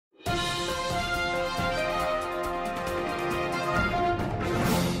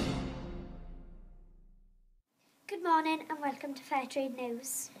morning and welcome to Fairtrade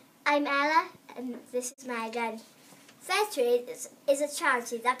News. I'm Ella and this is Megan. Fairtrade is a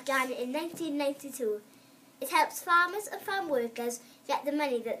charity that began in 1992. It helps farmers and farm workers get the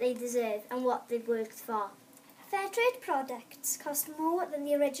money that they deserve and what they've worked for. Fairtrade products cost more than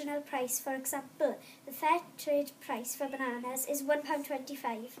the original price. For example, the Fairtrade price for bananas is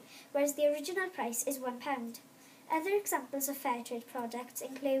 £1.25, whereas the original price is £1. Other examples of Fairtrade products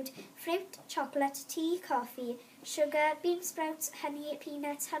include fruit, chocolate, tea, coffee, sugar, bean sprouts, honey,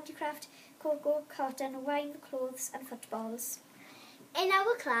 peanuts, handicraft, cocoa, cotton, wine, clothes and footballs. In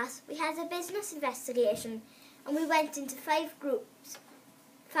our class, we had a business investigation and we went into 5 groups: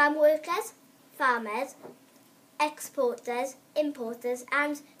 farm workers, farmers, exporters, importers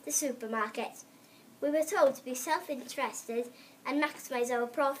and the supermarket. We were told to be self-interested and maximise our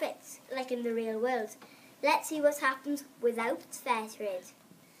profits, like in the real world. Let's see what happens without Fairtrade.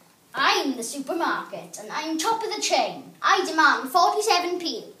 I'm the supermarket and I'm top of the chain. I demand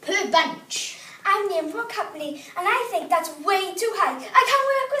 47p per bunch. I'm the import company and I think that's way too high. I can't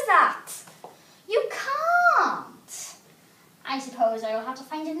work with that. You can't. I suppose I will have to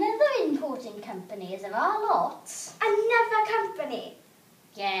find another importing company as of our lot. Another company?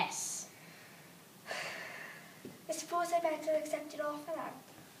 Yes. I suppose I better accept your offer then.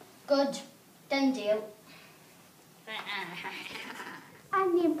 Good. Done deal.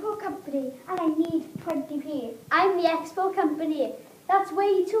 I'm the import company and I need 20p. I'm the export company. That's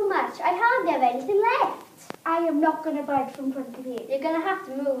way too much. I can't have anything left. I am not going to budge from 20p. You're going to have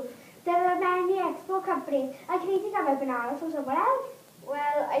to move. There are many export companies. I can either get my bananas from somewhere else.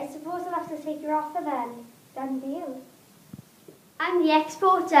 Well, I suppose I'll have to take your offer then. Done deal. I'm the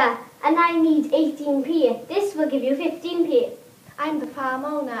exporter and I need 18p. This will give you 15p. I'm the farm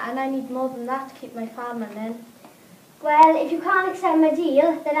owner and I need more than that to keep my farm running. Well, if you can't accept my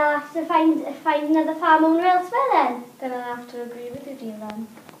deal, then I'll have to find another farm owner elsewhere then. Then I'll have to agree with your deal then.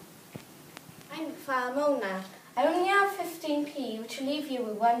 I'm the farm owner. I only have 15p, which will leave you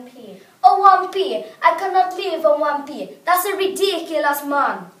with 1p. Oh, 1p. I cannot live on 1p. That's a ridiculous,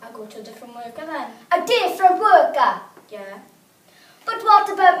 man. I'll go to a different worker then. A different worker? Yeah. But what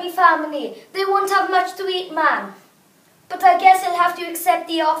about me family? They won't have much to eat, man. But I guess I'll have to accept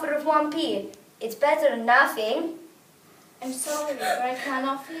the offer of 1p. It's better than nothing. I'm sorry, but I can't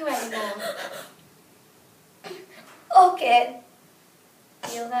offer you anymore. Okay.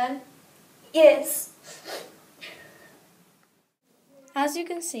 Deal then? Yes. As you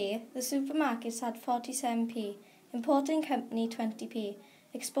can see, the supermarkets had 47p, importing company 20p,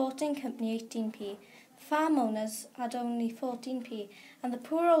 exporting company 18p, the farm owners had only 14p, and the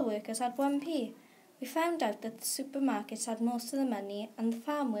poorer workers had 1p. We found out that the supermarkets had most of the money and the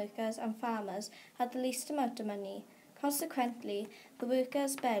farm workers and farmers had the least amount of money. Consequently, the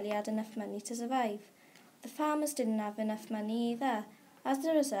workers barely had enough money to survive. The farmers didn't have enough money either. As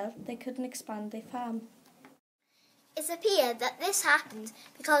a result, they couldn't expand their farm. It appeared that this happened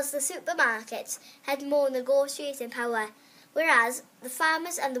because the supermarkets had more negotiating power, whereas the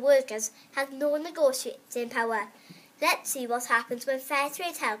farmers and the workers had no negotiating power. Let's see what happens when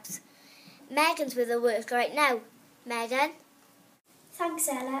Fairtrade helps. Megan's with a worker right now. Megan? Thanks,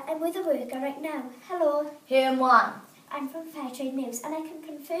 Ella. I'm with a worker right now. Hello. Here, one. I'm from Fairtrade News and I can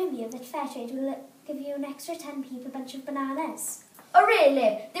confirm you that Fairtrade will give you an extra 10p per bunch of bananas. Oh,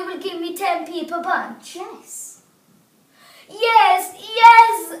 really? They will give me 10p per bunch? Yes. Yes,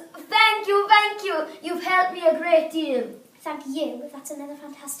 yes! Thank you, thank you. You've helped me a great deal. Thank you. That's another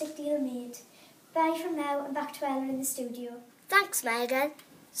fantastic deal made. Bye from now and back to Ella in the studio. Thanks, Megan.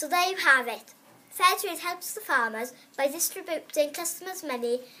 So there you have it. Fairtrade helps the farmers by distributing customers'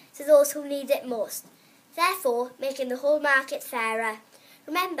 money to those who need it most, therefore making the whole market fairer.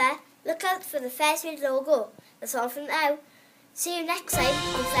 Remember, look out for the Fairtrade logo. That's all from now. See you next time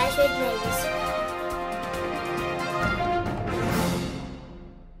on Fairtrade News.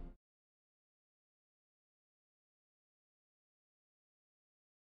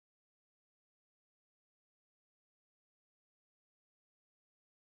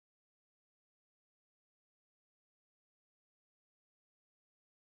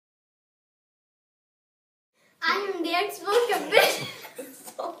 I'm the export company. Goodness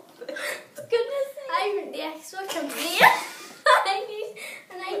sake. I'm the export company.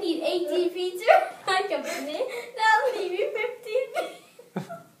 I need 18p to my company. That'll leave you 15p.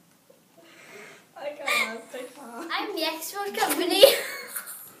 I can't. I'm the export company.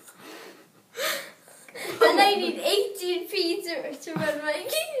 And I need 18p to run my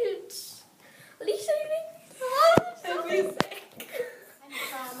kids. At least I think I'm the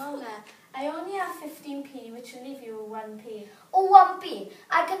farm owner. I only have 15p, which will leave you 1p. Oh, 1p.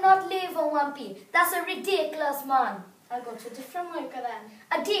 I cannot live on 1p. That's a ridiculous, man. I'll go to a different worker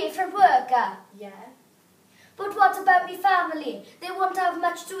then. A different worker? Yeah. But what about me family? They won't have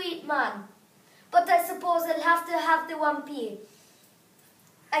much to eat, man. But I suppose I'll have to have the 1p.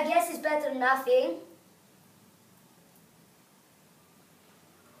 I guess it's better than nothing.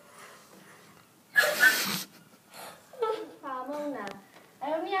 Farm owner,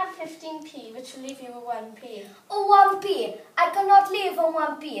 I only have 15p, which will leave you with 1p. Oh, 1p. I cannot live on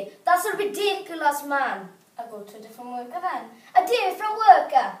 1p. That's a ridiculous, man. I'll go to a different worker then. A different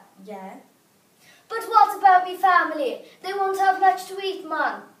worker? Yeah. But what about me family? They won't have much to eat,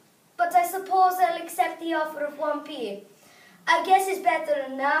 man. But I suppose I'll accept the offer of 1p. I guess it's better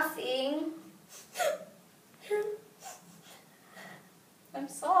than nothing. I'm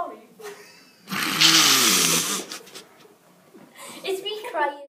sorry. It's me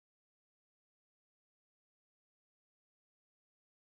crying.